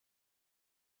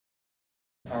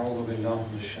أعوذ بالله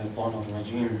من الشيطان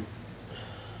الرجيم.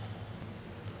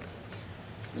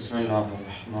 بسم الله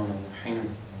الرحمن الرحيم.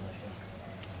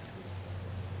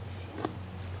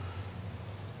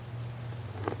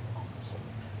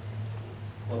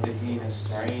 وبه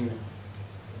نستعين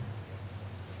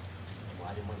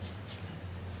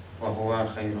وهو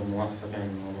خير موفق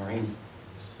ومعين.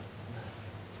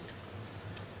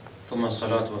 ثم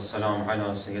الصلاة والسلام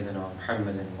على سيدنا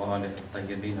محمد وآله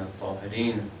الطيبين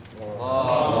الطاهرين.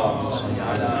 اللهم صل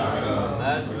على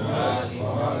محمد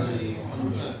وآله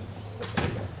محمد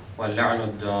واللعن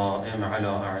الدائم على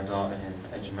أعدائهم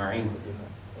أجمعين.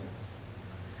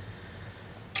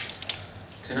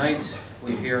 Tonight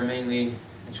we're here mainly,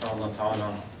 inshallah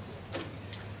ta'ala,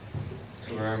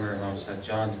 to remember Imam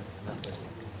Sajjad.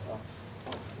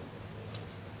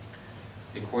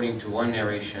 According to one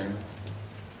narration,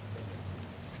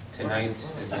 tonight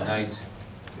is the night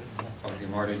of the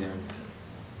martyrdom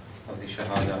of the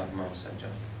Shahadat Imam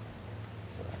Sajjad.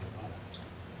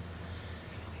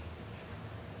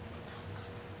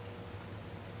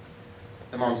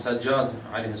 Imam Sajjad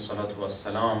alayhi salatu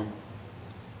wassalam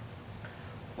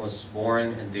was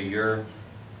born in the year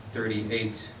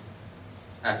 38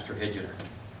 after Hijrah.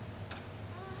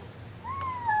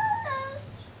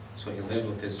 So he lived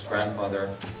with his grandfather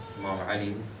Imam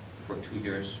Ali for 2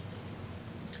 years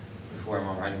before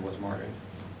Imam Ali was martyred.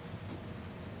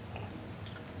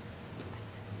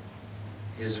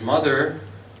 His mother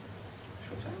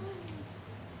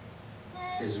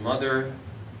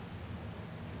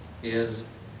is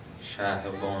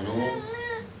Shahbanu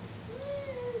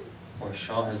or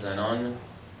Shahzanan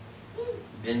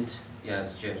bint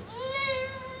Yazjid.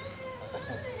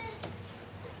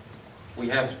 We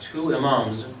have two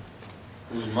Imams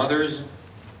whose mothers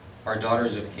are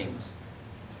daughters of kings.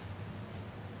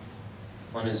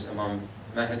 One is Imam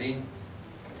Mahdi,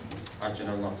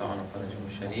 Ajjalallahu ta'ala farajahu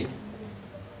sharif,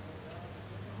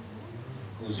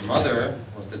 whose mother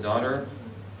was the daughter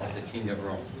of the king of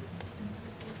Rome.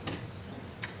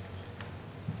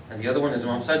 And the other one is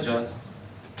Imam Sajjad,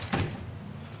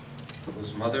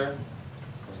 whose mother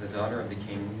was the daughter of the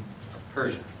king of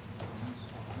Persia,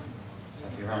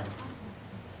 of Iran.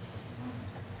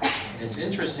 And it's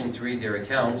interesting to read their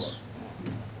accounts,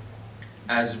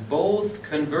 as both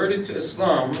converted to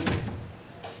Islam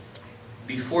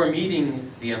before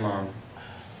meeting the Imam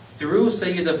through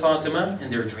Sayyidah Fatima in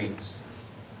their dreams.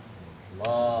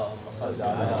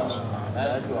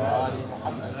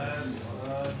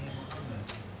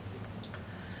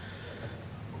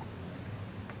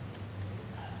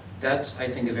 That's, I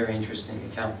think, a very interesting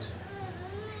account.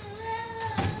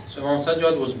 So Imam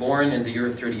Sajjad was born in the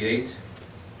year 38.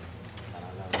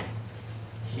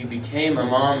 He became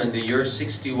Imam in the year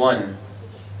 61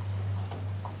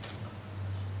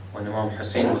 when Imam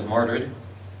Husayn was martyred.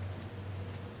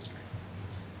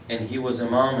 And he was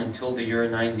Imam until the year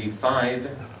 95,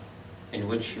 in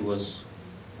which he was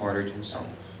martyred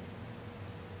himself.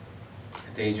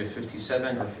 At the age of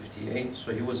 57 or 58,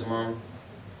 so he was Imam,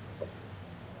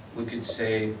 we could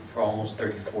say, for almost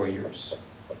 34 years.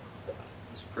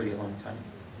 It's a pretty long time.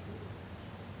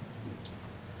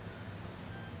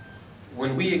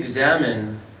 When we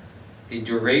examine the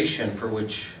duration for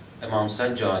which Imam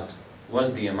Sajjad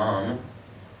was the Imam,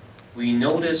 we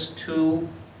notice two,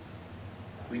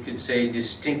 we could say,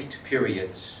 distinct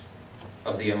periods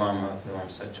of the Imam of Imam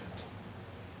Sajjad.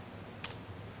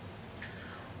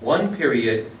 One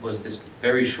period was this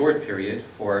very short period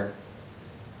for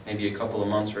maybe a couple of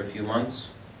months or a few months,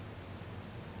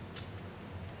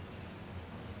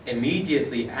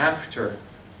 immediately after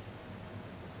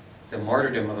the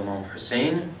martyrdom of Imam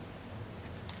Husayn,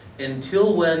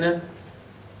 until when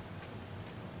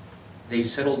they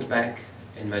settled back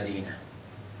in Medina.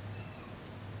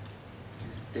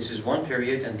 This is one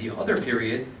period, and the other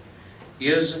period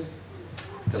is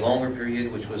the longer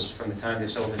period, which was from the time they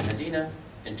settled in Medina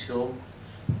until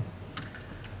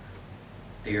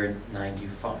the year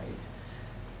 95.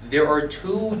 There are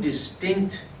two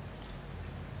distinct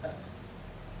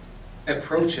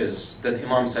approaches that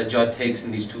Imam Sajjad takes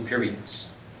in these two periods.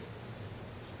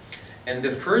 In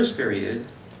the first period,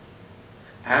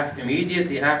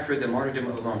 immediately after the martyrdom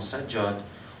of Imam Sajjad,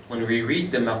 when we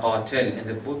read the Maqatil in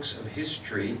the books of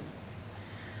history,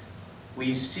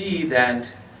 we see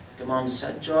that Imam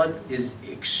Sajjad is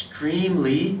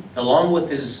extremely, along with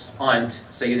his aunt,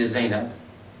 Sayyidah Zainab,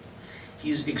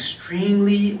 he's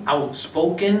extremely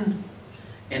outspoken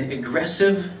and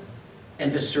aggressive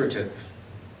and assertive.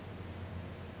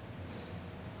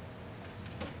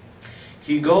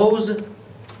 He goes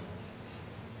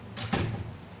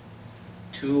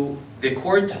to the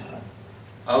court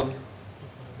of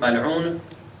Mal'un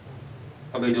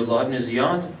Ubaydullah ibn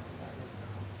Ziyad,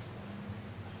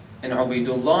 and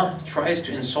Ubaydullah tries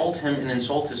to insult him and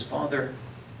insult his father.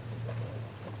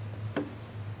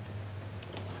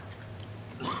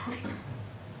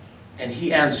 And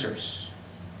he answers.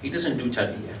 He doesn't do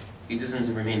taqiyya. He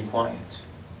doesn't remain quiet.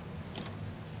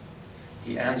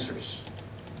 He answers.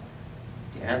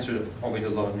 He answered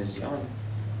Ubaydullah ibn Ziyad.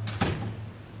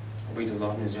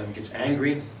 Ubaydullah ibn Ziyad gets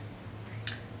angry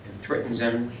and threatens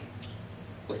him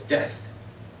with death.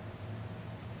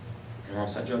 Imam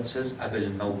Sajjad says, "Abil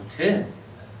mawt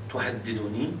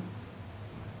tuhaddiduni."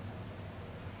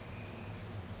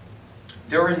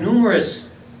 There are numerous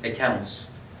accounts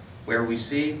where we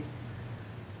see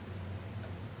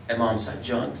Imam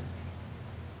Sajjad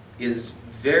is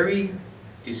very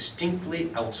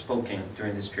distinctly outspoken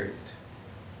during this period.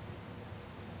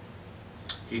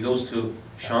 He goes to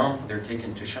Sham, they're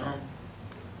taken to Sham.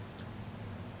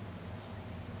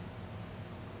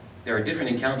 There are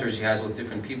different encounters he has with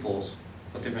different people,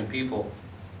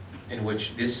 in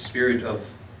which this spirit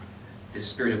of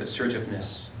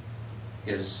assertiveness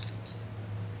is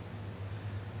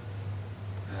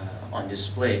on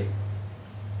display.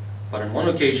 But on one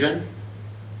occasion,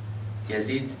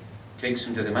 Yazid takes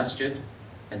him to the masjid,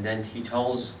 and then he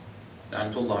tells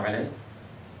La'natullah alayh,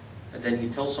 and then he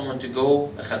tells someone to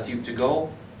go, a khatib to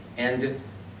go, and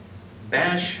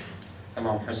bash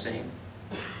Imam Husayn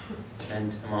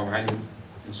and Imam Ali,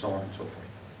 and so on and so forth.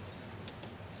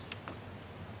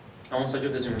 Imam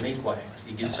Sajjad doesn't remain quiet.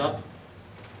 He gets up,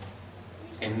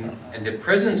 and in the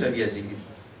presence of Yazid,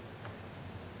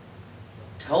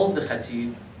 tells the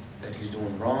khatib that he's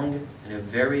doing wrong in a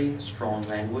very strong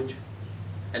language.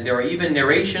 And there are even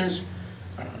narrations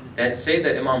that say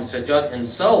that Imam Sajjad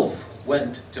himself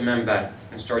went to Minbar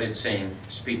and started saying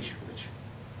speech, which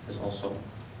is also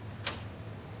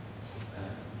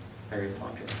very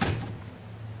popular.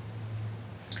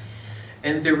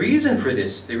 And the reason for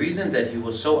this, the reason that he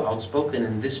was so outspoken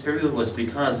in this period, was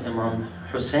because Imam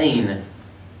Husayn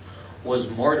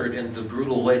was martyred in the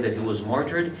brutal way that he was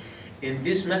martyred. In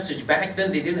this message, back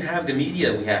then they didn't have the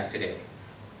media we have today.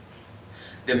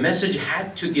 The message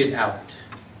had to get out.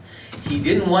 He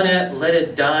didn't want to let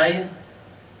it die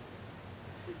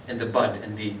in the bud,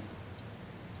 in the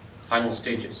final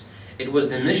stages. It was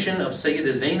the mission of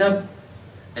Sayyidah Zainab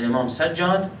and Imam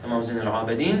Sajjad, Imam Zain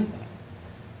al-Abidin,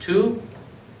 to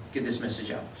get this message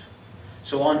out.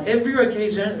 So on every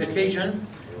occasion,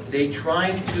 they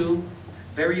tried to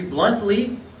very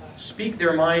bluntly speak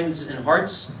their minds and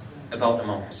hearts about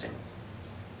Imam Husayn.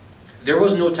 There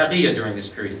was no taqiyya during this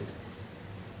period.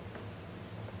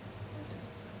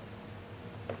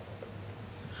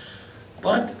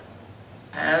 But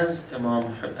as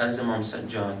Imam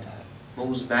Sajjad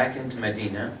moves back into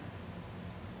Medina,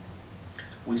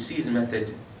 we see his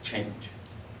method change.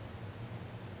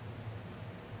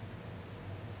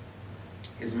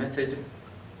 His method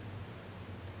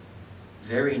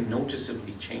very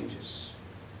noticeably changes.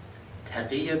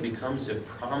 Taqiyya becomes a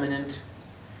prominent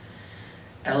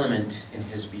element in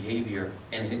his behavior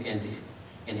and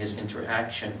in his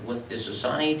interaction with the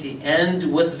society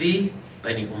and with the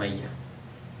Bani Umayyah.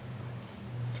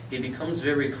 He becomes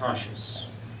very cautious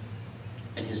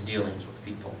in his dealings with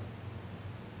people.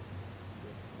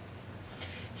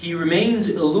 He remains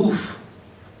aloof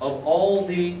of all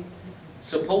the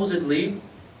supposedly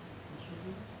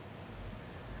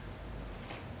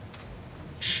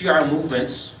Shia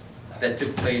movements that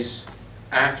took place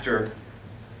after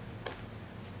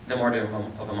the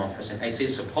martyrdom of Imam Husayn. I say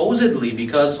supposedly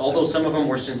because although some of them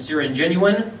were sincere and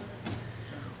genuine,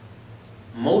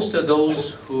 most of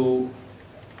the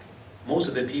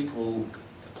people who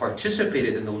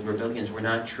participated in those rebellions were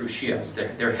not true Shias.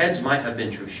 Their heads might have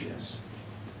been true Shias.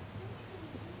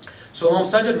 So Imam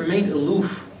Sajjad remained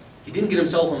aloof. He didn't get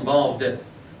himself involved in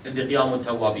the Qiyam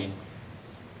al-Tawwabin.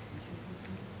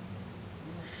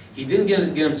 He didn't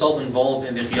get himself involved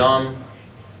in the Qiyam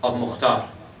of Mukhtar.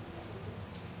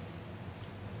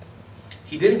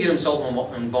 He didn't get himself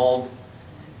involved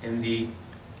in the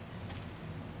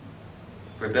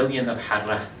rebellion of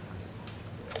Harrah,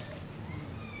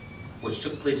 which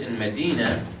took place in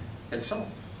Medina itself.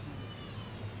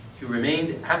 He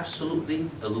remained absolutely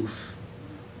aloof.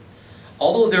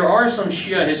 Although there are some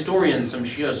Shia historians, some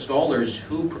Shia scholars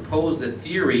who propose the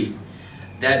theory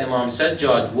that Imam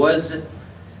Sajjad was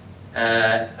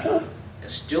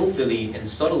stealthily and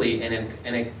subtly and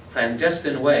in a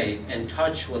clandestine way in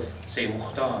touch with, say,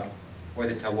 Mukhtar or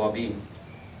the Tawabin.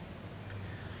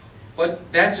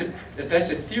 But that's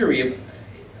a theory.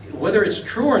 Whether it's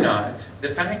true or not, the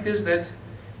fact is that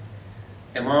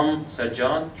Imam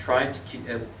Sajjad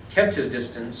kept his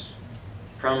distance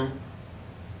from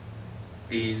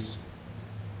these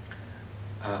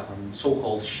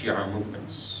so-called Shia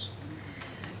movements.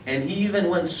 And he even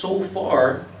went so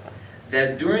far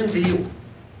that during the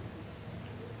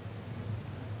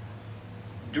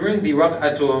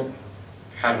Rak'atu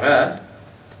Harra,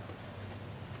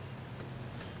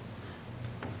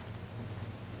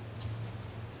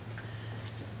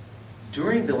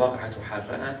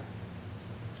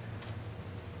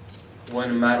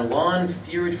 when Marwan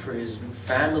feared for his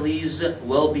family's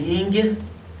well-being,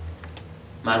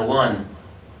 Marwan,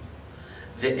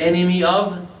 the enemy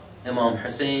of Imam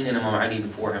Husayn and Imam Ali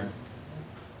before him,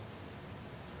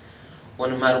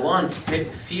 when Marwan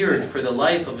feared for the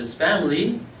life of his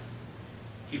family,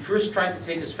 he first tried to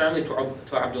take his family to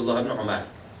Abdullah ibn Umar.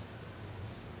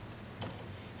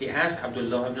 He asked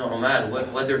Abdullah ibn Umar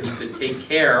whether he could take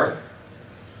care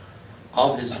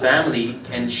of his family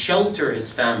and shelter his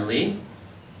family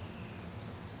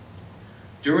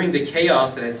during the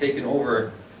chaos that had taken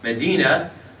over Medina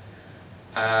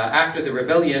after the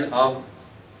rebellion of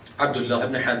Abdullah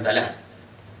ibn Handalah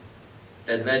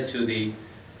that led to the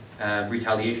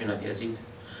retaliation of Yazid.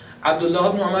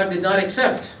 Abdullah ibn Umar did not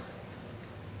accept.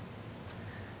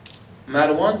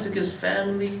 Marwan took his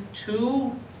family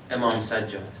to Imam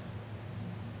Sajjad.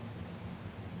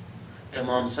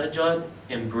 Imam Sajjad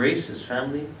embraced his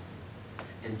family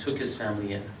and took his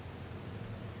family in.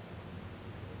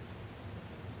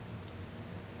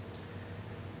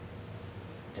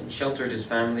 And sheltered his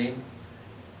family.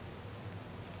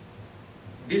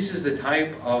 This is the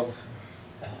type of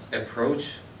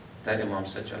approach that Imam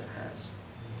Sajjad has.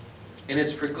 And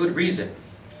it's for good reason.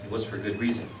 It was for good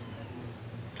reason.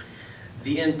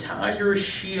 The entire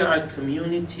Shia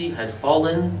community had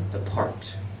fallen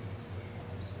apart.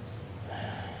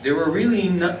 There were really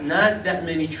not that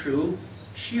many true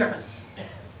Shias.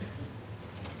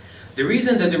 The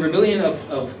reason that the rebellion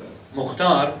of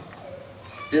Mukhtar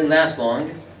didn't last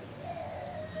long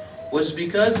was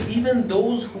because even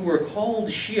those who were called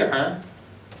Shia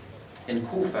in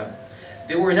Kufa,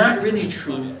 they were not really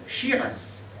true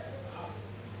Shias.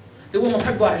 They were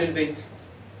Muhabba Ahl al-Bayt.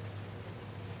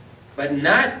 But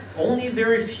not only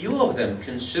very few of them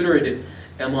considered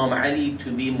Imam Ali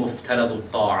to be Muftarad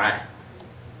al-Ta'ah,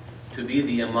 to be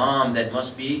the Imam that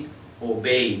must be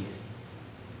obeyed.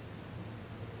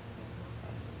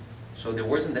 So there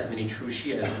wasn't that many true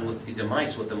Shias. With the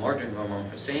demise, with the martyrdom of Imam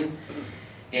Husayn,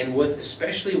 and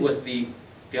especially with the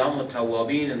Qiyam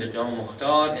al-Tawabin and the Qiyam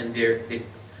al-Mukhtar and the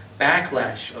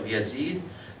backlash of Yazid,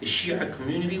 the Shia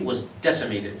community was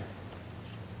decimated.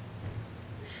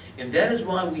 And that is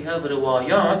why we have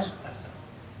riwayat,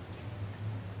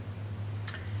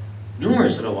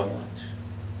 numerous riwayat.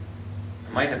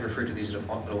 I might have referred to these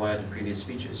riwayat in previous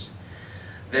speeches.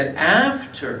 That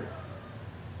after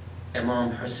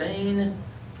Imam Husayn,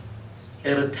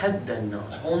 irtadda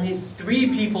an-nas, only 3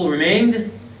 people remained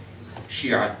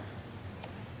Shia.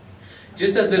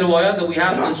 Just as the riwayat that we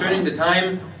have concerning the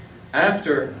time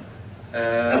after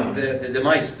the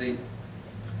demise, the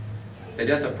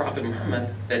death of Prophet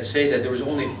Muhammad, that say that there was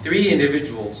only 3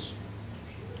 individuals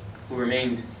who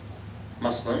remained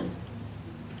Muslim,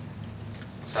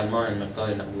 Salman and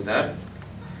Miqdad and Abu Dhar.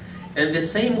 In the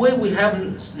same way, we have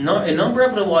a number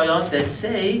of riwayat that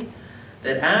say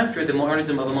that after the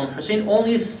martyrdom of Imam Husayn,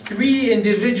 only 3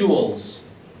 individuals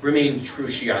remained true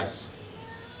Shias.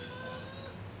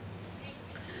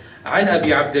 عن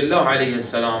أبي عبد الله عليه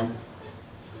السلام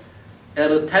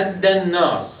ارتد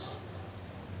الناس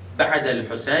بعد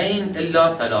الحسين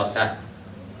إلا 3: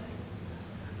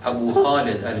 أبو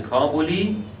خالد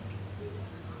الكابلي،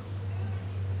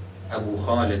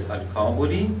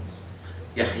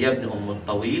 يحيى بن أم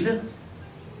الطويل،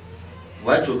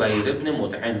 وجبير بن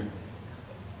مطعم.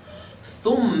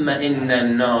 ثم إن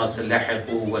الناس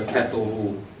لحقوا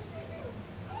وكثروا.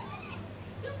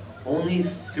 Only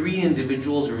 3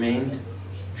 individuals remained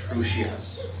true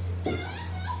Shias.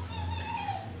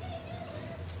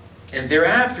 And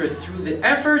thereafter, through the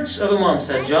efforts of Imam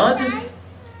Sajjad,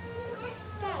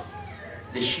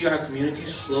 the Shia community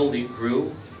slowly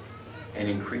grew and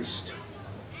increased.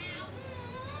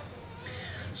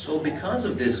 So because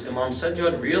of this, Imam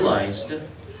Sajjad realized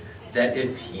that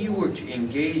if he were to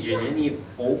engage in any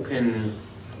open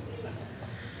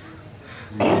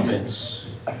movements,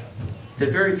 the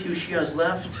very few Shias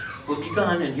left would be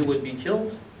gone and he would be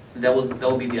killed. And that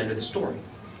would be the end of the story.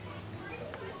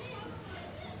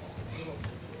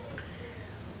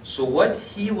 So what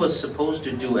he was supposed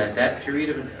to do at that period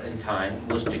in time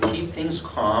was to keep things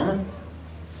calm,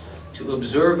 to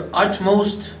observe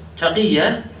utmost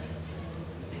taqiyyah,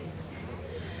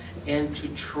 and to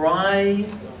try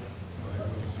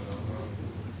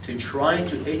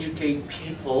to educate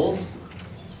people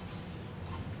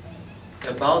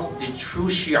about the true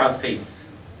Shia faith.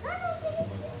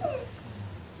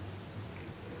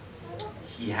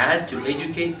 He had to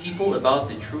educate people about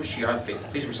the true Shia faith.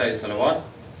 Please recite the salawat.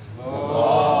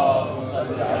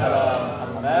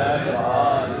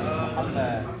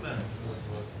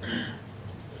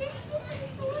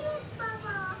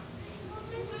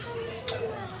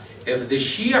 If the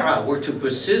Shia were to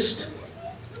persist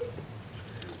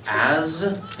as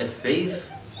a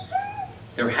faith,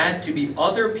 there had to be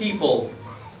other people,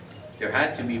 there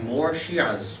had to be more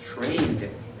Shias trained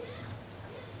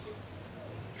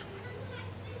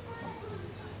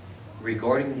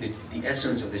regarding the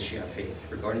essence of the Shia faith,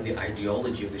 regarding the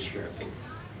ideology of the Shia faith,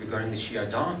 regarding the Shia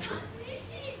doctrine.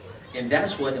 And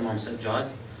that's what Imam Sajjad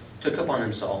took upon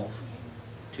himself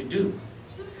to do.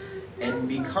 And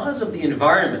because of the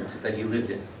environment that he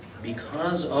lived in,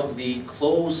 because of the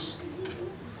close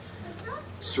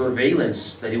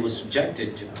surveillance that he was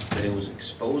subjected to, that he was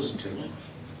exposed to,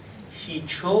 he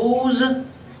chose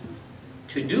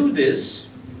to do this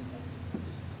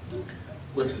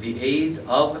with the aid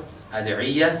of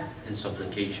ad'iyah and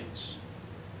supplications.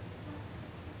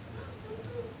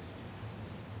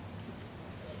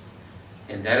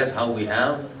 And that is how we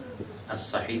have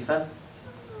as-Sahifa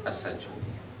as-Sajjad.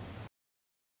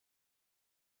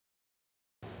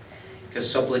 Because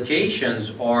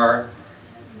supplications are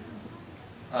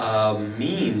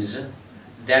means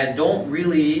that don't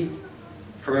really,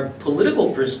 from a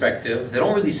political perspective, they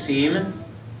don't really seem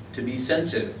to be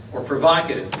sensitive or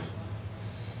provocative.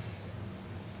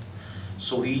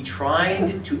 So he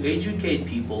tried to educate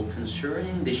people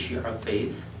concerning the Shia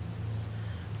faith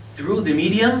through the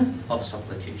medium of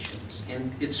supplications.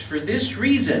 And it's for this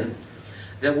reason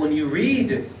that when you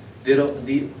read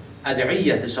the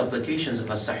ad'iyah, the supplications of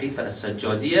as-Sahifa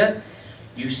as-Sajjadiyah,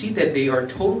 you see that they are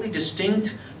totally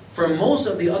distinct from most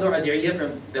of the other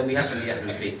ad'iyah that we have from the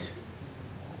Ahlul Bayt.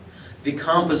 The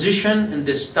composition and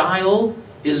the style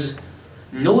is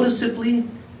noticeably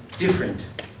different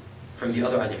from the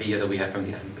other ad'iyah that we have from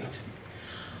the Ahlul Bayt.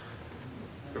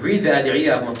 Read the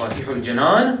ad'iyah of Mafatihul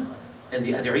Janan and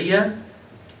the ad'iyah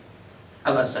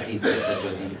of as-Sahifa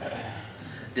as-Sajjadiyah.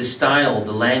 The style,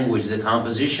 the language, the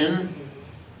composition,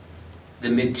 the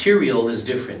material is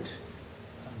different.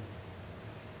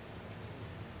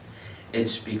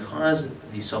 It's because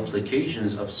the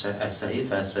supplications of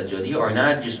as-Sahifa as-Sajjadiyah are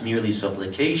not just merely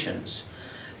supplications.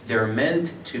 They're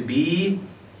meant to be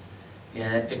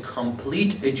a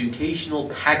complete educational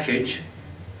package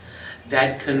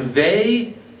that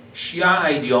convey Shia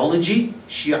ideology,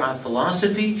 Shia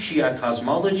philosophy, Shia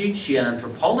cosmology, Shia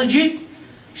anthropology,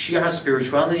 Shia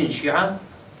spirituality, and Shia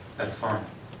irfan.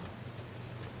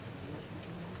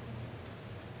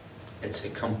 It's a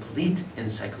complete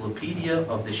encyclopedia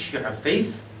of the Shia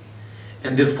faith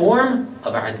in the form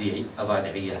of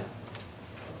ad'iyah.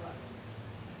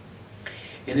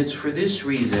 And it's for this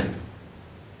reason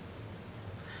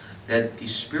that the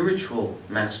spiritual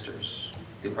masters,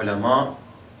 the ulama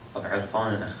of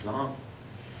irfan and akhlaq,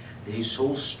 they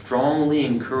so strongly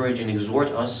encourage and exhort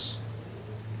us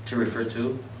to refer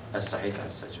to as-Sahifa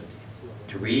as-Sajjadiyah,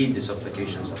 to read the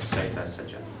supplications of as-Sahifa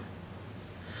as-Sajjadiyah.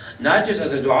 Not just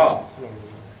as a dua,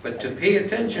 but to pay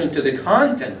attention to the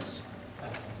contents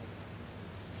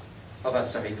of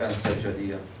as-Sahifa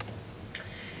as-Sajjadiyah,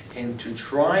 and to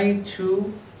try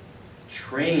to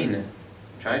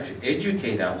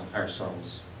educate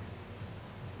ourselves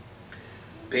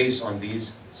based on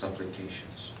these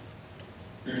supplications.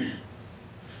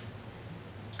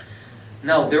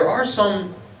 Now, there are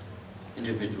some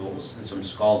individuals and some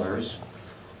scholars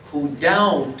who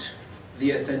doubt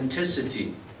the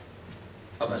authenticity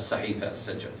of as-Sahifa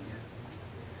as-Sajjadiyah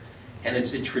and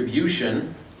its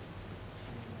attribution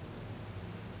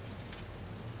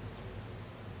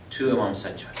to Imam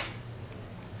Sajjad.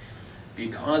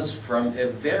 Because from a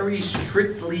very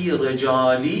strictly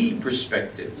Rajali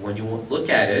perspective, when you look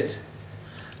at it,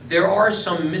 there are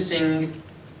some missing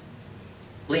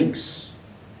links.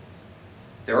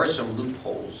 There are some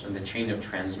loopholes in the chain of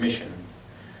transmission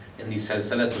in the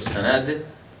Salsalat al-Sanad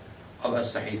of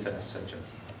as-Sahifa as-Sajjadiyah.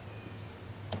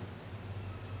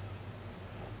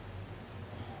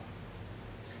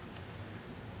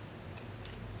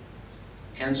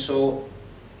 And so,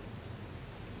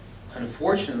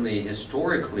 unfortunately,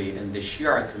 historically, in the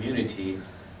Shia community,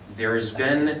 there has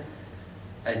been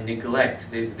a neglect.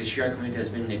 The Shia community has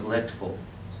been neglectful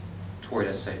toward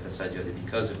as-Sahifa as-Sajjadiyah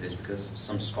because of this, because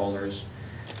some scholars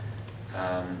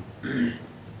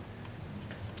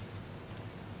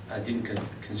didn't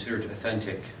consider it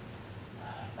authentic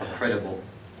or credible.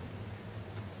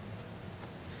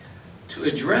 To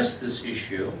address this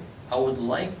issue, I would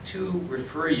like to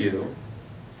refer you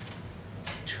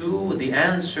to the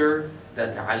answer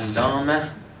that Allama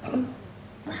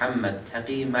Muhammad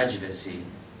Taqi Majlisi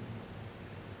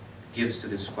gives to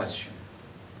this question,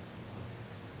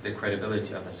 the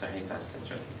credibility of a Sahifa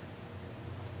Sajjadiyya.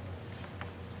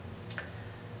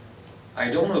 I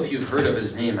don't know if you've heard of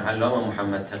his name, Allama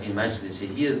Muhammad Taqi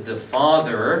Majlisi. He is the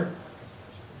father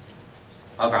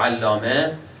of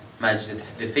Allama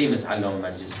Majlisi, the famous Allama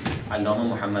Majlisi, Allama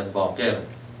Muhammad Baqir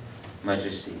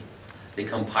Majlisi, the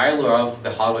compiler of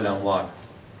Bihar al-Anwar.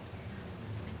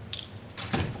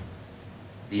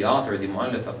 The author, the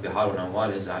mu'allif of Bihar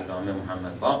al-Anwar is Allama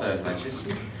Muhammad Baqir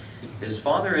al-Majlisi. His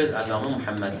father is Allama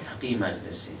Muhammad Taqi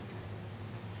Majlisi.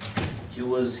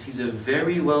 He's a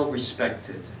very well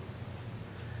respected,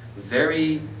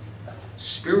 very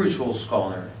spiritual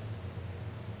scholar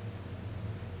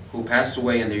who passed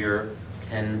away in the year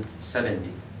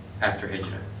 1070 after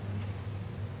Hijrah.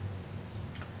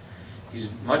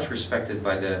 He's much respected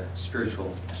by the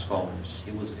spiritual scholars.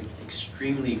 He was an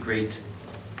extremely great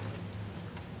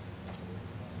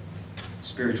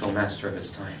spiritual master of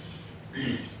his time.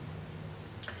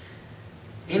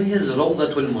 In his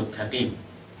Rawdatul Muttaqeen,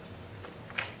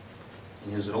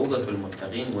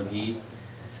 when he,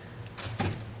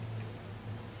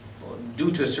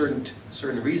 due to a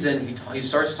certain reason, he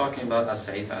starts talking about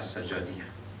As-Sahifa As-Sajjadiyya.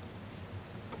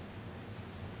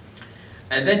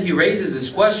 And then he raises this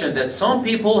question that some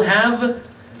people have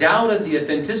doubted the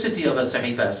authenticity of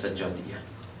As-Sahifa As-Sajjadiyya.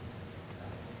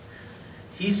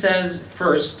 He says,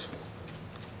 first,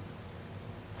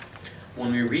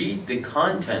 when we read the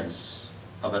contents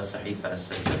of As-Sahifa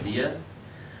As-Sajjadiyya,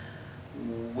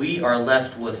 we are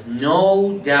left with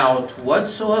no doubt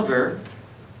whatsoever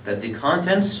that the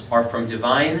contents are from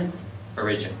divine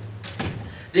origin.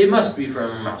 They must be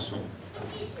from Ma'soom.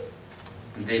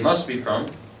 They must be from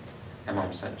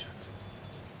Imam Sajjad.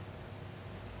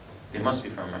 They must be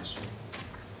from Ma'soom.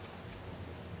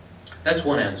 That's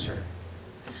one answer.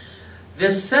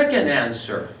 The second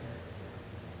answer,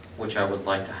 which I would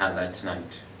like to highlight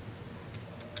tonight,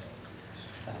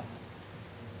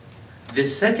 the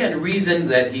second reason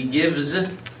that he gives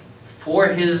for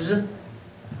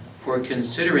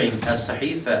considering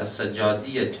As-Sahifa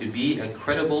As-Sajjadiyya to be a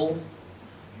credible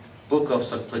book of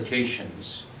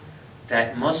supplications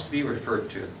that must be referred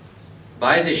to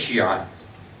by the Shia,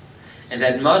 and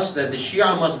that the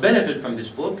Shia must benefit from this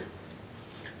book.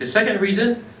 The second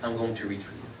reason, I'm going to read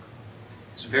for you.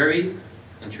 It's very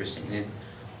interesting, and it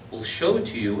will show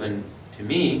to you and to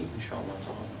me, inshallah,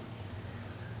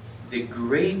 the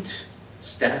great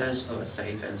status of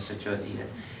As-Sahifa As-Sajjadiyya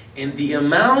and the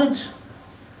amount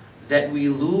that we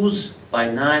lose by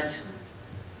not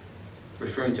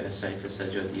referring to As-Sahifa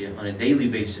As-Sajjadiyya on a daily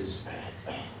basis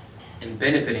and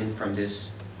benefiting from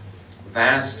this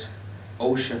vast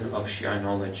ocean of Shia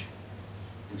knowledge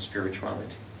and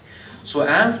spirituality. So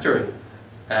after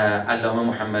Allama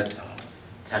Muhammad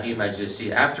Taqi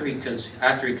Majlisi, after he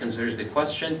considers the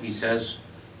question, he says,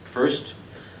 first,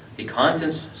 the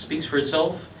contents speaks for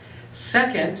itself.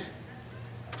 Second,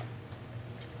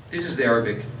 this is the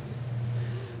Arabic,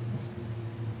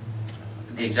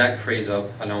 the exact phrase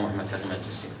of Allama Muhammad Taqi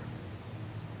Majlisi.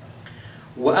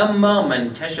 وَأَمَّا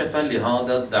مَنْ كَشَفَ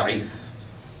لِهَذَا الضَّعِيفِ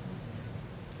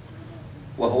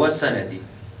وَهُوَ سَنَدِي.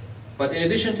 But in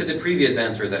addition to the previous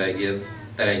answer that I gave,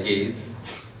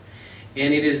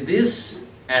 and it is this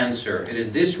answer, it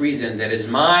is this reason that is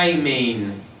my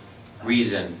main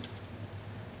reason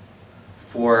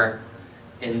for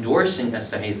endorsing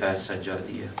As-Sahifa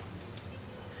As-Sajjadiyya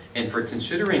and for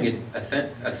considering it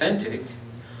authentic.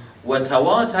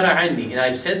 وَتَوَاتَرَ عَنِّي, and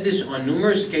I've said this on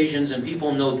numerous occasions and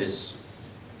people know this.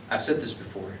 I've said this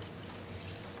before.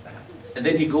 And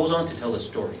then he goes on to tell a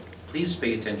story. Please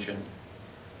pay attention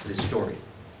to this story.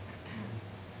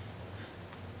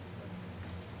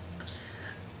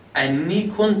 أني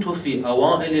كنت في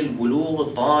أوائل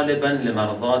البلوغ طالبا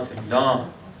لمرضاة الله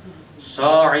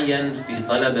ساعيا في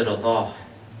طلب رضاه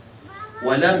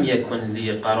ولم يكن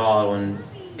لي قرار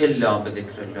إلا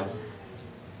بذكر الله.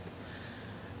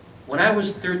 When I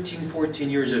was 13, 14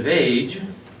 years of age,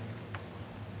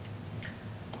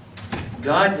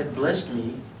 God had blessed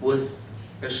me with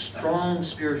a strong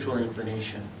spiritual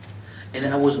inclination. And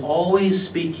I was always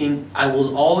seeking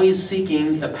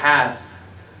a path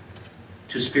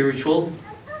to spiritual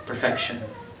perfection.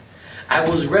 I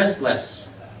was restless.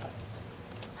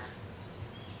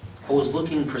 I was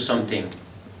looking for something.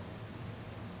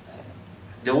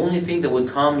 The only thing that would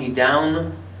calm me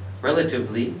down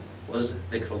relatively was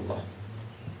dhikrullah.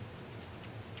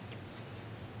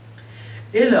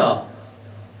 Ila,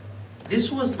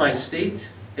 this was my state.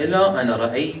 Ila أن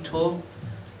رأيت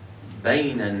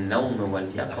بين النوم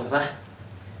واليقظة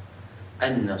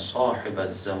أن صاحب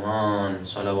الزمان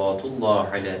صلوات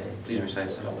الله عليه. Please recite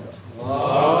salawat.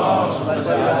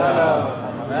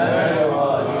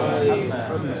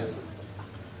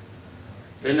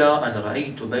 إلى أن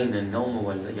رأيت بين النوم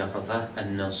واليقظة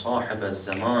أن صاحب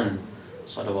الزمان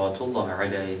صلوات الله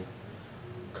عليه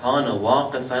كان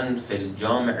واقفا في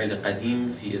الجامع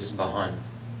القديم في إصفهان.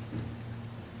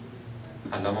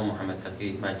 Allama Muhammad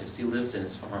Taqi Majesty lives in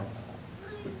Isfahan.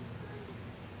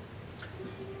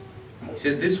 He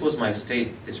says, this was my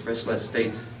state, this restless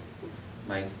state,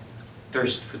 my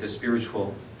thirst for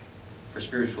spiritual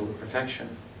perfection.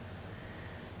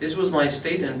 This was my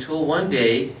state until one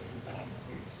day,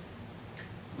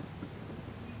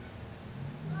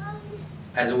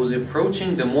 as it was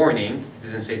approaching the morning, it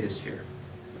doesn't say this here,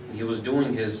 he was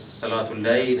doing his Salatul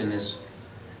Layl and his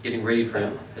getting ready for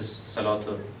his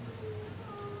Salatul,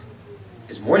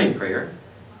 his morning prayer.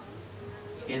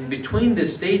 In between the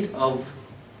state of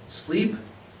sleep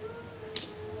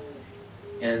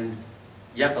and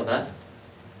yaqada,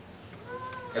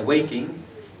 awaking,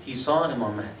 he saw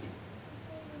Imam Mahdi.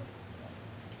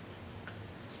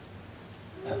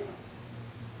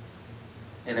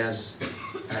 And as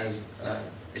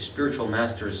the spiritual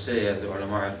masters say, as the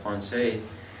ulama al-Fan say,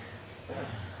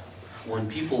 when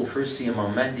people first see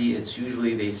Imam Mahdi, it's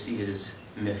usually they see his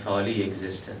mithali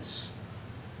existence.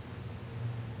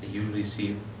 They usually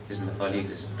see his mithali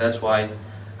existence. That's why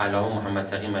Allama Muhammad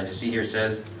Taqi Majesty here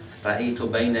says, رَأَيْتُ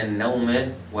بَيْنَ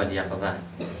النَّوْمِ وَالْيَقْظَةِ.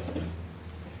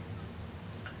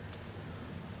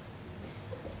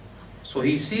 So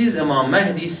he sees Imam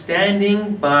Mahdi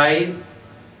standing by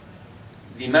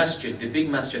the masjid, the big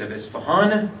masjid of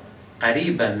Isfahan,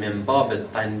 قريبا من باب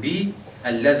الطنبي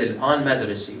الذي الآن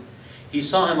مدرسي. He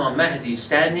saw Imam Mahdi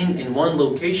standing in one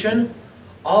location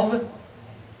of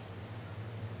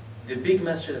the big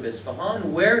masjid of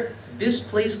Isfahan, where this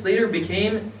place later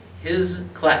became his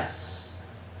class.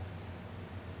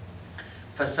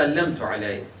 فسلمت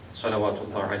عليه صلوات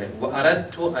الله عليه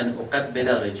وأردت أن أقبل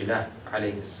رجله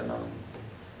عليه السلام.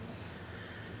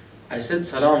 I said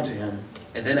salam to him,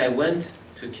 and then I went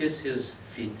to kiss his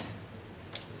feet.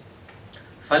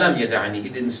 فلم يدعني, he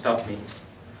didn't stop me.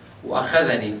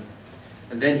 وأخذني,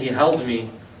 and then he held me.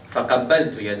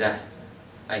 فقبلت يده,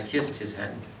 I kissed his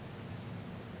hand.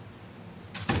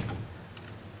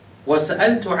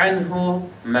 وسألت عنه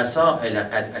مسائل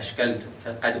قد أشكلت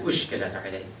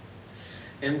عليه.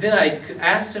 And then I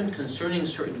asked him concerning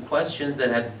certain questions that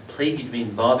had plagued me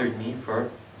and bothered me for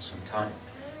some time.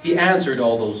 He answered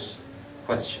all those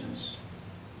questions.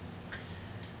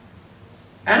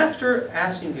 After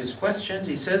asking his questions,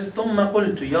 he says, ثم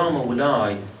قلت يا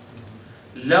مولاي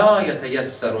لا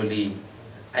يتيسر لي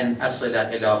أن أصل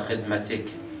إلى خدمتك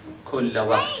كل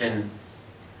وقت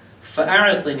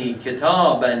فأعطني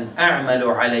كتابا أعمل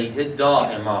عليه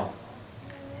دائما.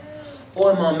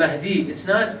 Oh Imam Mahdi, it's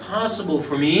not possible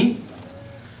for me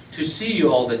to see you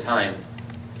all the time.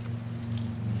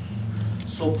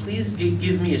 So please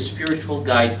give me a spiritual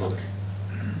guidebook.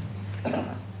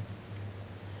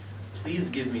 Please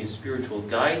give me a spiritual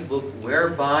guidebook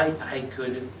whereby I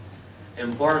could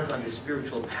embark on the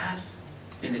spiritual path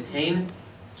and attain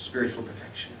spiritual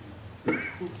perfection.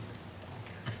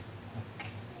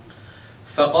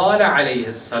 فقال عليه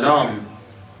السلام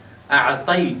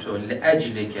أعطيت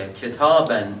لأجلك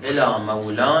كتابا إلى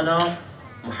مولانا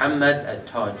محمد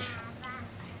التاج.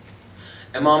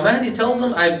 Imam Mahdi tells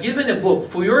him, I've given a book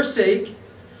for your sake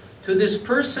to this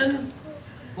person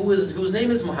whose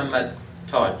name is Muhammad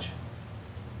Taj.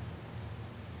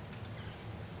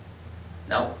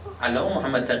 Now, Allama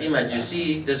Muhammad Taqi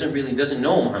Majesty doesn't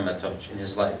know Muhammad Taj in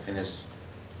his life, in his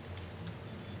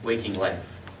waking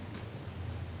life.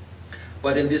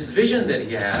 But in this vision that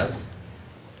he has,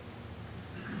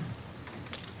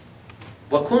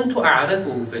 وَكُنْتُ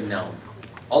أَعْرَفُهُ فِي النَّوْمِ.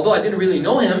 Although I didn't really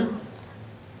know him,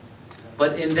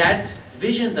 but in that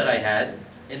vision that I had,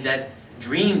 in that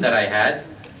dream that I had,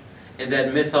 in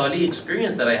that mithali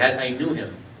experience that I had, I knew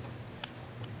him.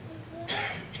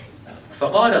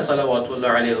 فَقَالَ صَلَوَاتُ اللَّهِ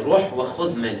عَلَيْهِ رُحْ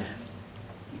وَخُذْ مِنْهِ.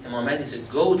 Imam Mahdi said,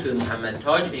 go to Muhammad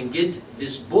Taj and get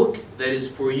this book that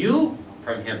is for you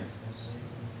from him.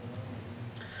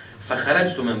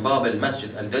 فخرجت من باب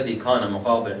المسجد الذي كان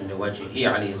مقابلا لوجهه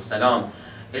عليه السلام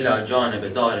إلى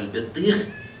جانب دار البطيخ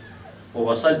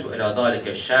ووصلت إلى ذلك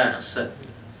الشخص.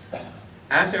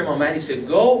 After Imam Mahdi said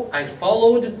go, I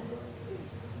followed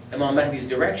Imam Mahdi's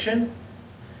direction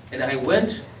and I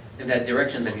went in that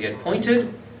direction that he had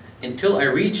pointed until I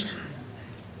reached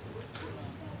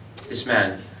this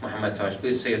man, Muhammad Taj.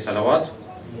 Please say a salawat.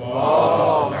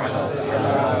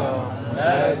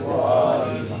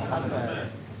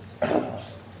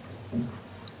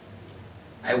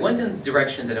 I went in the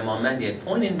direction that Imam Mahdi had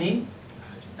pointed me,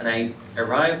 and I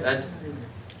arrived at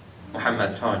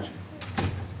Muhammad Taj.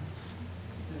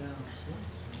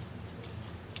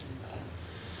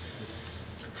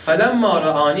 فلما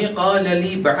رآني قال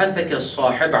لي بعثك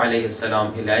الصاحب عليه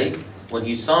السلام إلي. When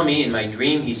he saw me in my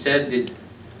dream, he said, did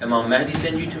Imam Mahdi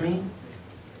send you to me?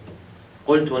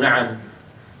 قلت نعم.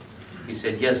 He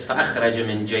said, yes. فأخرج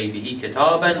من جيبه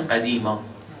كتابا قديما.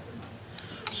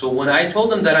 So when I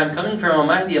told him that I'm coming from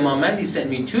Imam Mahdi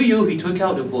sent me to you, he took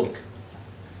out a book.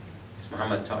 It's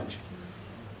Muhammad Taj,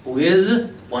 who is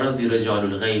one of the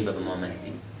Rijalul Ghayb of Imam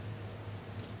Mahdi.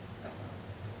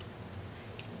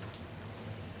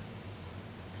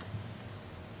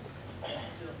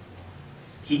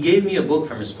 He gave me a book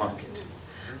from his pocket.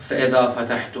 فإذا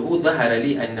فتحته ظهر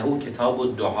لي أنه كتاب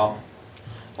الدعاء.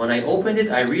 When I opened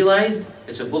it, I realized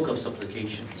it's a book of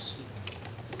supplications.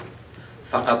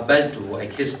 فقبلته, I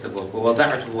kissed the book.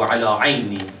 ووضعته على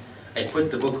عيني, I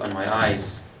put the book on my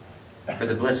eyes for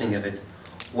the blessing of it.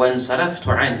 وانصرفت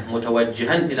عنه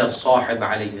متوجها إلى الصاحب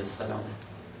عليه السلام.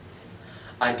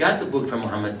 I got the book from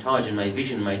Muhammad Taj in my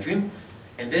vision, my dream,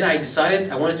 and then I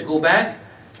decided I wanted to go back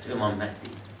to Imam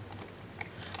Mahdi.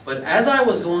 But as I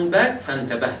was going back,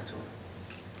 فانتبهت,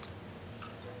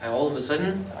 I all of a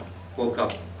sudden woke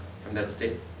up from that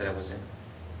state that I was in.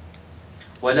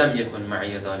 وَلَمْ يَكُنْ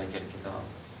مَعِيَ ذَلِكَ الْكِتَابِ.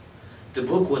 The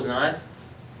book was not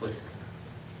with me.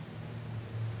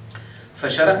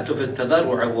 فشرعت في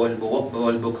التضرع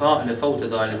والبكاء لفوت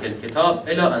ذلك الكتاب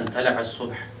إلى أن طلع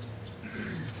الصبح.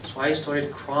 So I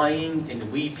started crying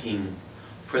and weeping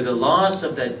for the loss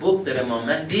of that book that Imam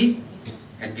Mahdi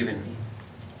had given me.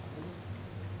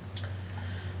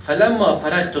 فلما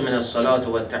فرغت من الصلاة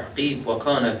والتحقيق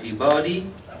وكان في بالي.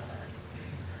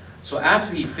 So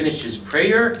after he finished his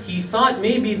prayer, he thought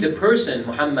maybe the person,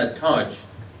 Muhammad Taj,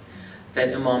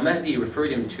 that Imam Mahdi referred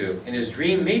him to in his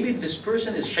dream, maybe this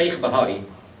person is Sheikh Baha'i.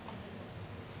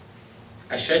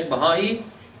 Sheikh Baha'i,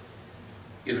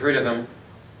 you've heard of him.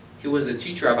 He was a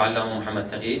teacher of Allama Muhammad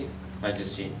Taqi,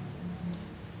 Majlis.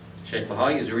 Sheikh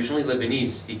Baha'i is originally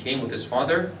Lebanese. He came with his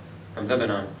father from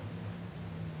Lebanon,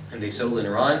 and they settled in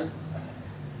Iran.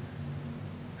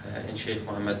 And Sheikh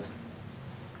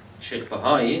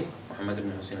Baha'i, Muhammad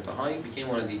ibn Husayn Baha'i, became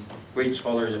one of the great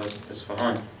scholars of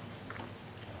Isfahan.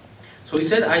 So he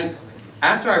said,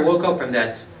 after I woke up from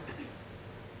that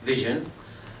vision,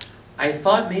 I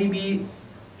thought maybe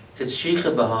it's Sheikh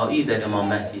Baha'i that Imam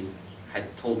Mahdi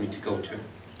had told me to go to.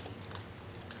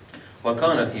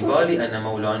 وكان في بالي أن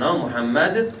مولانا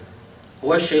محمد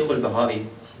هو الشيخ البهائي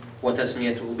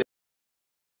وتسميته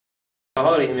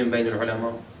بهائه من بين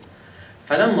العلماء.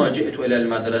 فلما جئت إلى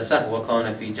المدرسة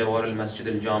وكان في جوار المسجد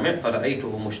الجامع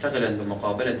فرأيته مشتغلا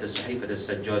بمقابلة الصحيفة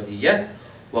السجادية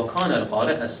وكان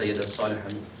القارئ السيد الصالح.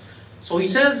 So he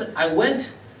says, I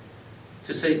went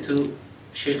to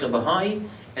Sheikh Baha'i,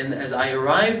 and as I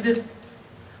arrived,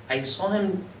 I saw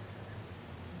him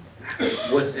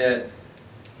with a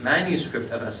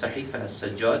manuscript of As-Sahifa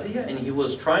As-Sajjadiyya, and he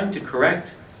was trying to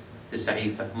correct the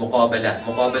Sahifa. Muqabala.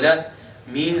 Muqabala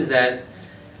means that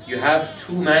you have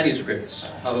two manuscripts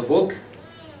of a book,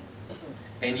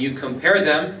 and you compare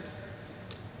them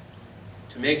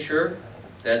to make sure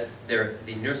that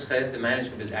the nuskha, the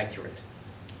manuscript, is accurate.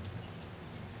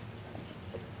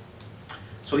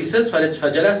 So he says,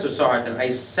 فَجَلَسْتُ سَاعَةً, I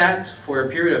sat for a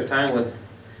period of time with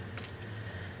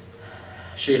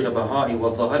Sheikh Baha'i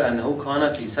وَالظَّهَرَ أَنَّهُ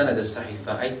كَانَ فِي سَنَدِ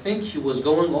الصَّحِيفَةِ. I think he was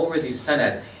going over the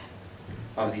sanad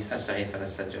of the As-Sahifa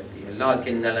As-Sajjadiyya.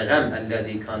 لكن الغم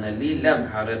الذي كان لي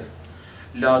لم أعرف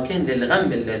لكن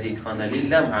للغم الذي كان لي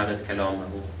لم أعرف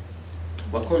كلامه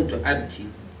وكنت أبكي.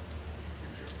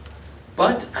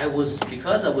 But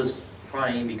because I was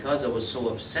crying, because I was so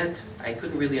upset, I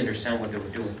couldn't really understand what they were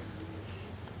doing.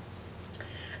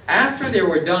 After they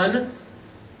were done,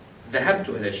 ذهبت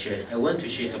إلى الشيخ. I went to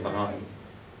Sheikh Baha'i.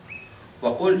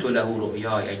 وقلت له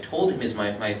رؤياي. I told him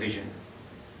my vision.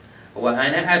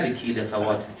 وأنا أبكي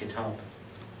لفوات الكتاب.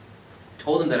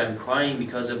 Told him that I'm crying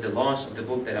because of the loss of the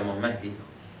book that Imam Mahdi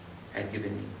had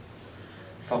given me.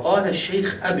 فقال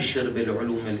الشيخ أبشر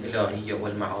بالعلوم الإلهية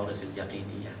والمعارف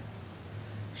اليقينية.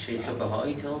 Sheikh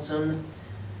Baha'i tells him,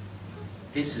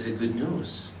 this is a good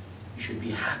news. You should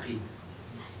be happy.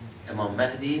 Imam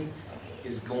Mahdi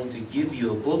is going to give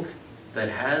you a book that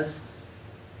has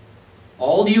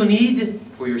all you need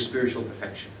for your spiritual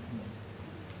perfection.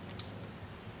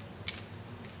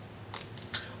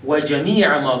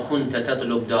 وَجَمِيعَ مَا كُنْتَ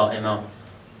تَطْلُبْ دَائِمًا.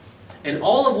 And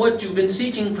all of what you've been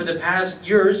seeking for the past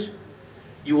years,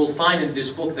 you will find in this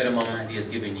book that Imam Mahdi has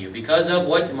given you, because of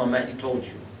what Imam Mahdi told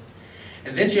you.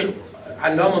 And then Sheikh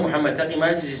Allama Muhammad Taqi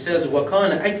Majlisi says,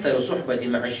 وَكَانَ أَكْثَرُ صُحْبَةِ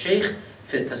مَعَ الشَّيْخِ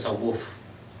فِي التَّصَوُّفِ.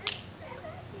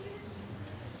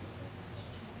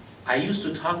 I used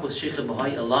to talk with Sheikh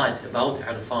Baha'i a lot about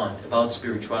Irfan, about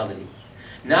spirituality.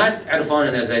 Not Irfan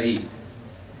al-Nazari.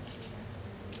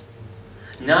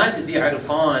 Not the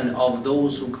Irfan of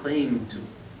those who claim to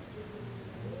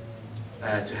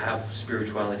have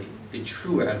spirituality. The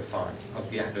true Irfan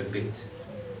of the Ahlul Bayt.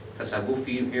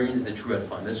 Tasawwufi here means the true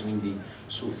Irfan, doesn't mean the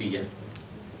Sufiya.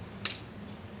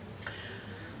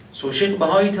 So Sheikh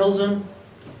Baha'i tells him,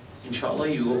 inshallah,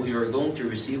 you are going to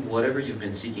receive whatever you've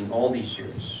been seeking all these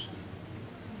years.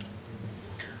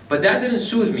 But that didn't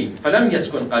soothe me. فَلَمْ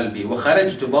يَسْكُنْ قَلْبِي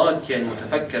وَخَرَجْتُ بَاكِيًا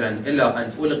مُتَفَكِّرًا إِلَّا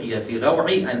أَنْ أُلْقِيَ فِي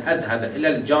رَوْعِي أَنْ أَذْهَبَ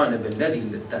إِلَى الْجَانِبِ الَّذِي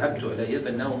ذَهَبْتُ إِلَيْهِ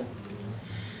فِي النَّوْمِ.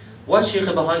 What Sheikh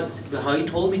Baha'i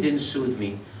told me didn't soothe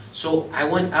me. So I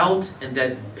went out in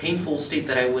that painful state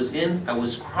that I was in. I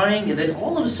was crying, and then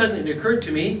all of a sudden it occurred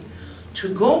to me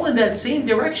to go in that same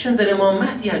direction that Imam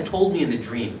Mahdi had told me in the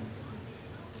dream.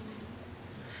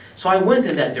 So I went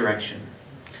in that direction.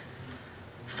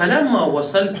 فَلَمَّا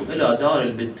وَصَلْتُ إِلَى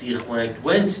دَارِ الْبِطِّيخ. When I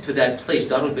went to that place,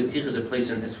 Dar al-Bittiq is a place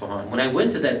in Isfahan. When I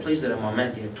went to that place that Imam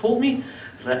Mahdi had told me,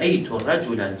 رَأَيْتُ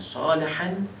رَجُلًا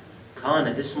صَالِحًا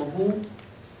كَانَ اسمه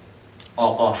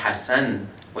آقا حسن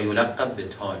ويلقب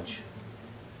بالتاج.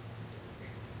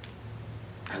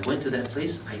 I went to that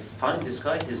place, I find this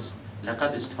guy, his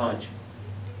laqab is Taj.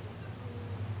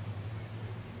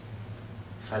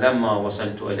 فَلَمَّا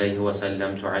وَصَلْتُ إِلَيْهِ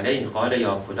وَسَلَّمْتُ عَلَيْهِ قَالَ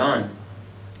يَا فُلَانِ.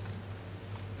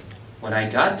 When I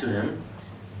got to him,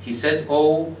 he said,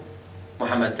 "Oh,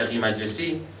 Muhammad Taqi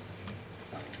Majlisi."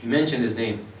 He mentioned his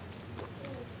name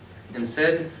and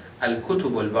said, "الكتب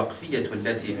الوقفية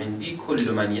التي عندي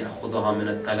كل من يأخذها من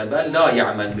الطلبة لا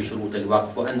يعمل بشروط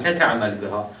الوقف وأنت تعمل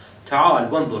بها.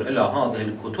 تعال وانظر إلى هذه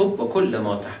الكتب وكل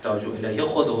ما تحتاج إليه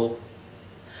خذه."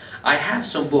 I have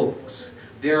some books.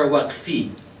 They are waqfi.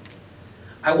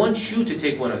 I want you to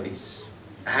take one of these.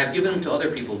 I have given them to other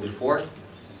people before.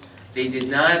 They did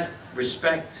not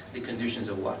respect the conditions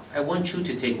of waqf. I want you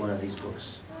to take one of these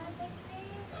books.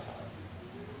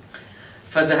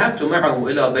 فذهبت معه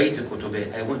إلى بيت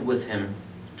كتبه. I went with him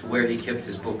to where he kept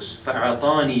his books.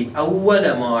 فأعطاني أول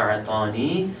ما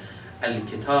أعطاني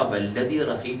الكتاب الذي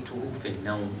رأيته في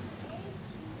النوم.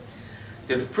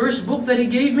 The first book that he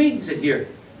gave me, he said, "Here."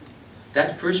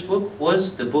 That first book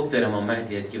was the book that Imam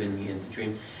Mahdi had given me in the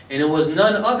dream. And it was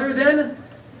none other than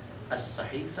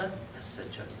As-Sahifa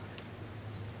As-Sajjad.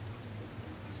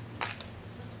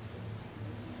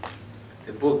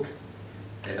 The book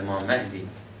that Imam Mahdi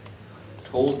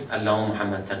told Allama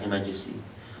Muhammad Taqi Majlisi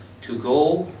to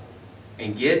go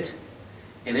and get,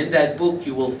 and in that book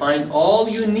you will find all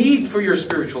you need for your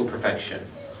spiritual perfection.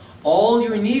 All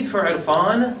you need for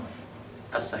Irfan,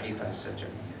 As-Sahifa As-Sajjad.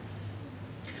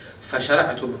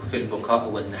 فَشَرَعْتُ فِي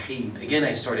الْبُكَاءِ وَالنَّحِيبِ. Again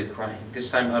I started crying, this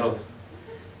time out of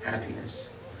happiness.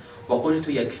 وَقُلْتُ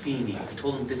يَكْفِينِي. I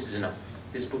told him, this is enough.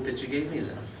 This book that you gave me is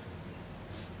enough.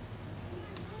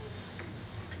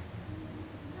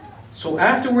 So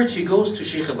afterwards he goes to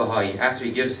Sheikh Baha'i. After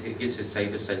he gets his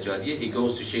Sahifa Sajjadiyya, he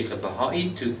goes to Sheikh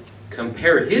Baha'i to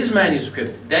compare his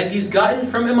manuscript that he's gotten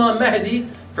from Imam Mahdi,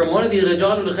 from one of the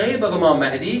Rijal al-Ghayb of Imam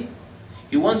Mahdi.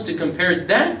 He wants to compare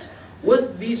that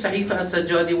with the Sahifa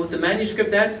As-Sajjadiyya, with the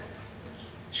manuscript that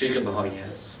Sheikh Baha'i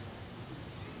has.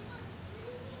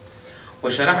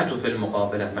 وشرعت في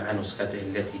المقابلة مع نسخته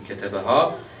التي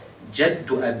كتبها جد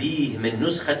أبيه من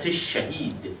نسخة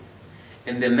الشهيد.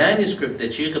 In the manuscript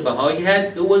that Sheikh Baha'i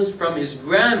had, it was from his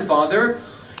grandfather,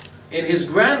 and his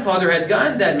grandfather had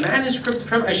gotten that manuscript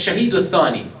from Ash-Shahid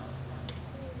al-Thani.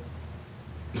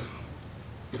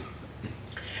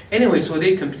 Anyway, so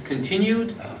they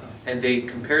continued and they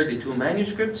compared the two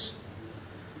manuscripts.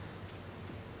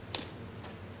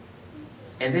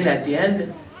 And then at the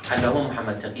end, Allama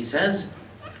Muhammad Taqi says,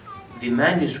 the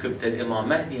manuscript that Imam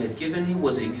Mahdi had given me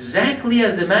was exactly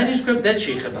as the manuscript that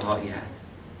Sheikh Baha'i had.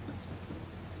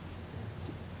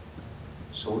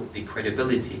 So the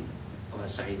credibility of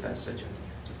As-Sahifa As-Sajjad.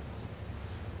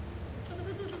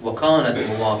 وَكَانَتْ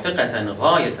مُوَافِقَةً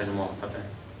غَايَةَ الْمُوَافَقَةِ.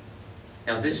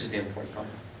 Now this is the important part.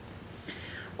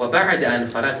 وبعد أن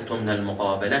فرغت من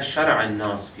المقابلة شرع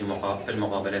الناس في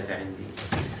المقابلة عندي.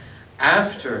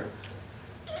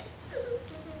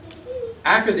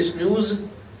 After this news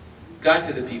got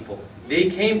to the people, they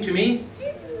came to me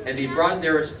and they brought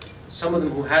some of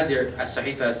them who had their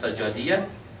As-Sahifa As-Sajjadiyya,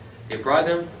 they brought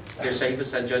them their Sahifa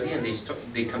As-Sajjadiyya and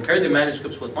they compared the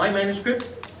manuscripts with my manuscript.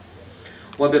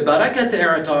 وببركة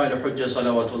إعطاء الحجة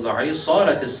صلوات الله عليه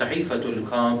صارت الصحيفة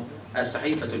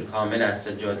الكاملة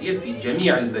السجادية في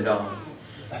جميع البلاد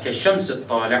كالشمس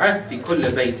الطالعة في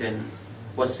كل بيت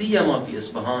وسيما في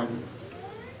إصفهان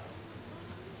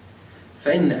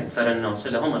فإن أكثر الناس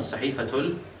لهم الصحيفة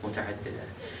المتعددة.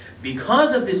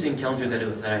 Because of this encounter that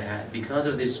I had, because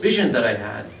of this vision that I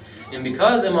had, and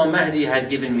because Imam Mahdi had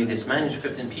given me this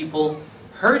manuscript and people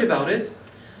heard about it,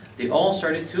 they all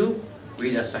started to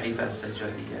read As-Sahifa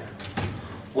As-Sajjadiyya.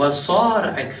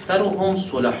 وصار أكثرهم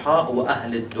صلحاء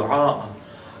وأهل الدعاء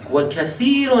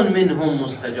وكثير منهم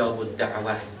مستجاب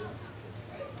الدعوة.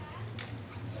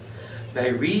 By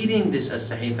reading this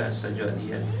As-Sahifa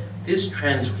As-Sajjadiyya, this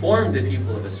transformed the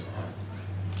people of Isfahan.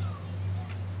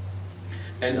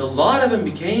 And a lot of them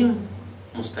became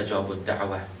mustajab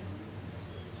al-da'wah.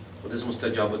 What does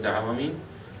mustajab al-da'wah mean?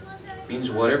 It means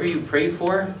whatever you pray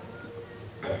for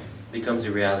becomes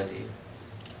a reality.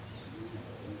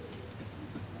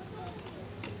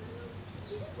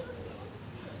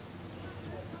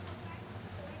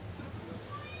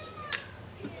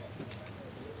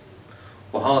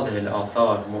 وهذه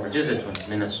الآثار معجزة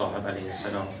من الصاحب عليه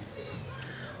السلام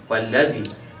والذي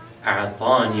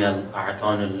أعطاني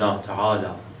الله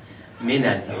تعالى من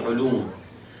العلوم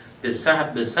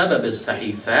بسبب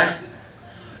الصحيفة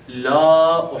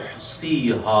لا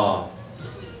أحصيها.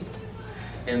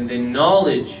 And the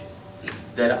knowledge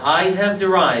that I have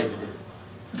derived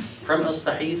from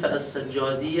As-Sahifa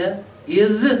As-Sajjadiyya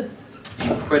is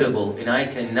incredible, and I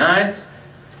cannot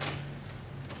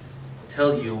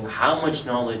tell you how much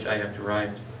knowledge I have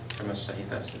derived from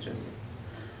As-Sahifa As-Sajjadiyya.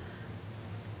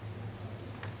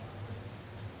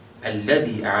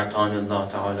 الذي أعطاني الله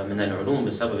تعالى من العلوم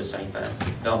بسبب الصحيفة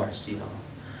لا أحصيها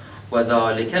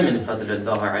وذلك من فضل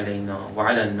الله علينا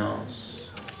وعلى الناس.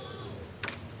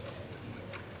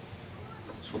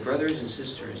 So brothers and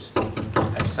sisters,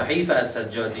 As-Sahifa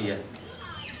As-Sajjadiyya,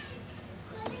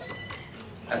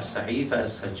 As-Sahifa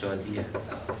As-Sajjadiyya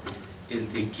is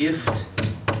the gift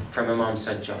from Imam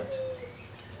Sajjad.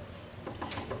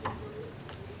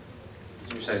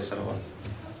 Recite salawat.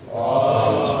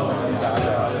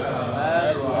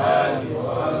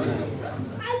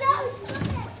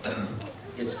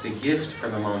 It's the gift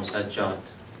from Imam Sajjad.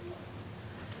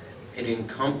 It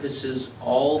encompasses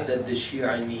all that the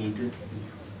Shia need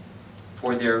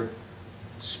for their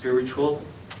spiritual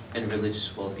and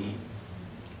religious well-being.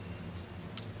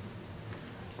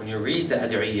 When you read the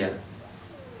Ad'iyah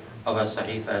of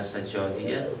As-Sahifa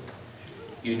As-Sajjadiyya,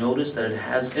 you notice that it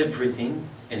has everything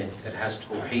in it. It has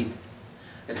Tawheed,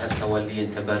 it has Tawalli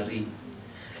and Tabarri,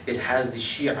 it has the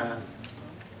Shia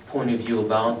point of view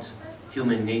about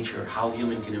human nature, how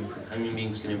human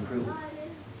beings can improve.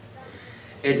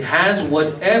 It has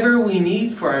whatever we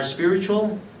need for our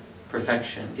spiritual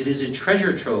perfection. It is a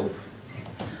treasure trove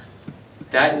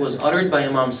that was uttered by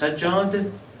Imam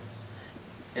Sajjad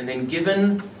and then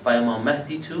given by Imam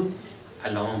Mahdi to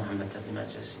Allama Muhammad Taqi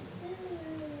Majasi.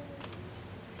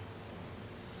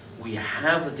 We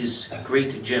have this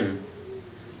great gem,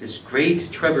 this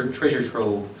great treasure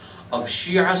trove of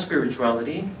Shia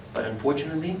spirituality, but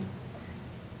unfortunately,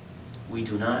 we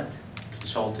do not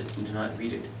consult it, we do not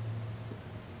read it.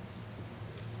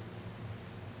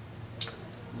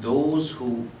 Those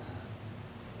who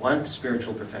want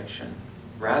spiritual perfection,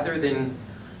 rather than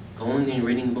going and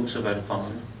reading books of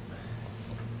Irfan,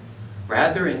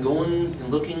 rather than going and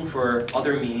looking for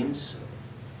other means,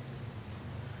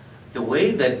 the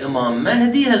way that Imam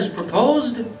Mahdi has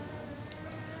proposed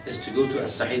is to go to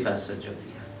As-Sahifa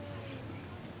As-Sajjadiyya.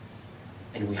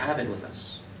 And we have it with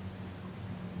us.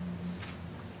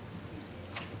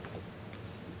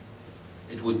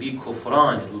 It would be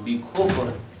kufran, it would be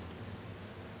kufr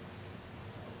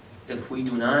if we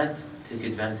do not take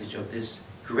advantage of this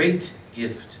great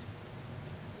gift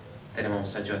that Imam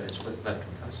Sajjad has left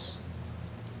with us.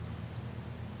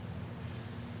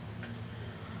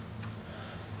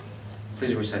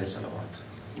 Please recite the salawat.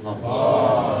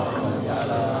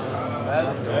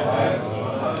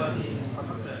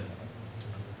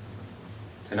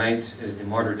 Tonight is the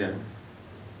martyrdom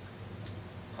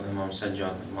of Imam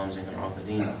Sajjad, Imam Zain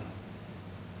al-Abidin.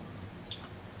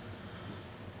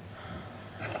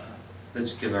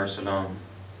 Let's give our salam.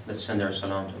 Let's send our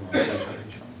salam to Imam Sajjad,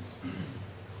 inshallah.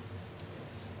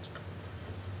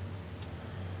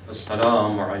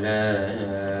 Assalamu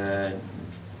alaykum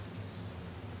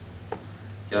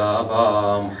ya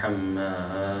Aba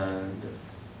Muhammad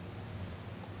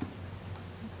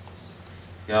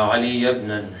ya Ali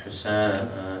ibn al-Husayn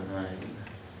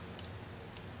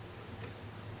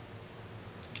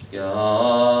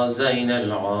ya Zain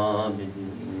al-Abidin.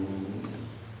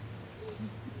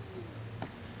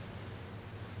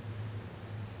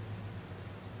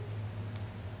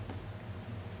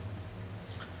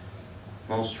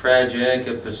 Most tragic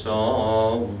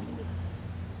episode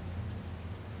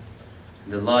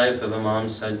the life of Imam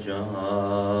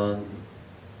Sajjad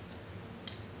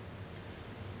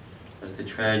was the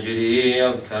tragedy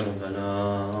of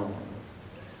Karbala.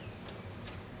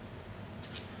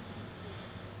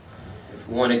 If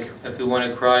we want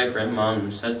to cry for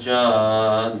Imam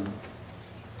Sajjad,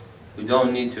 we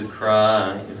don't need to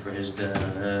cry for his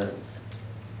death,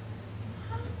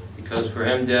 because for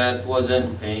him death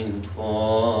wasn't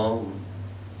painful.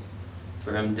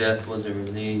 For him death was a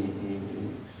relief.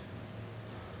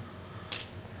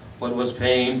 What was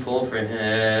painful for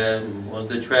him was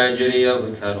the tragedy of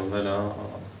Karbala.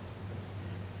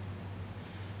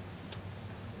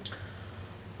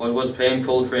 What was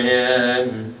painful for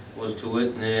him was to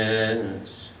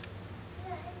witness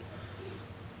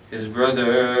his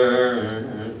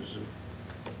brothers,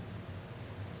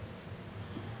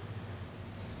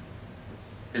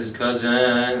 his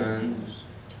cousins,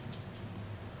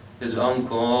 his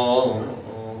uncles,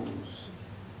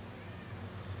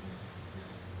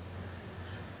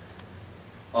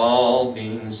 all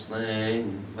being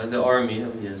slain by the army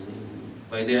of Yazid,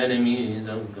 by the enemies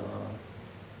of God.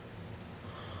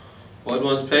 What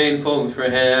was painful for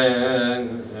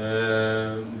him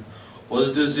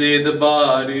was to see the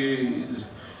bodies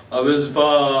of his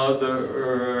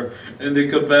father and the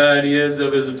companions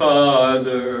of his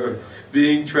father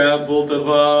being trampled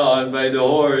upon by the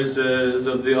horses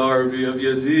of the army of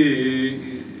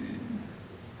Yazid.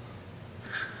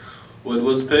 What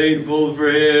was painful for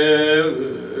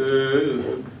him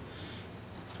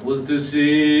was to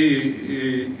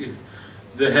see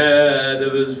the head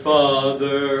of his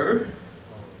father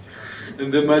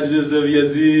in the Majlis of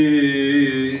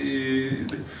Yazid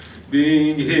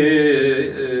being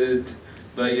hit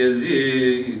by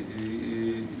Yazid,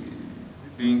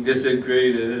 being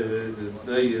desecrated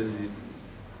by Yazid.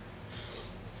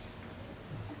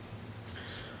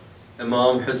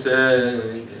 Imam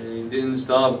Husayn didn't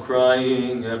stop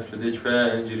crying after the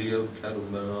tragedy of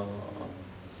Karbala.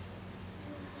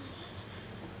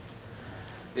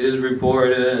 It is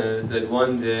reported that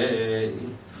one day,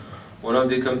 one of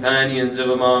the companions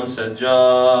of Imam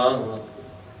Sajjad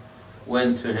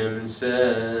went to him and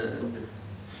said,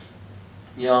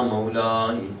 Ya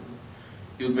Mawlai,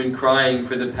 you've been crying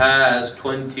for the past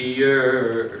 20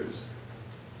 years.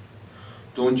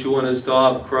 Don't you want to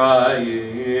stop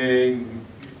crying?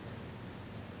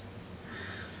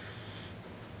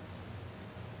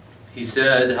 He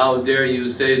said, how dare you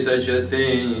say such a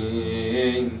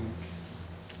thing?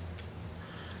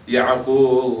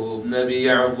 Ya'qub, Nabi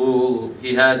Ya'qub,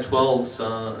 he had 12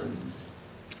 sons.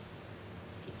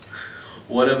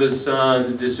 One of his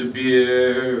sons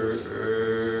disappeared,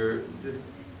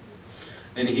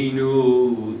 and he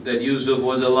knew that Yusuf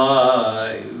was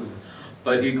alive,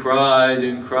 but he cried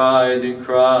and cried and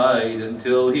cried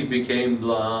until he became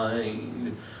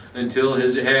blind, until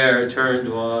his hair turned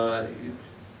white.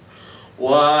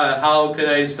 Why? How can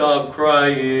I stop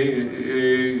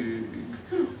crying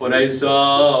when I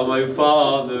saw my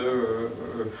father,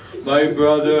 my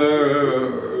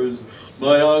brothers,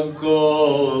 my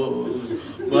uncles,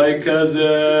 my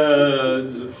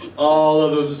cousins, all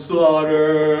of them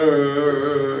slaughtered,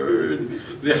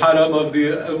 the haram of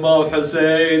the Imam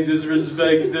Husayn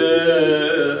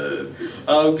disrespected?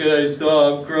 How can I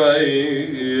stop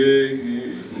crying?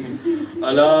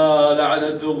 ألا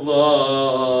لعنة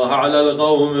الله على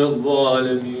القوم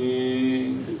الظالمين.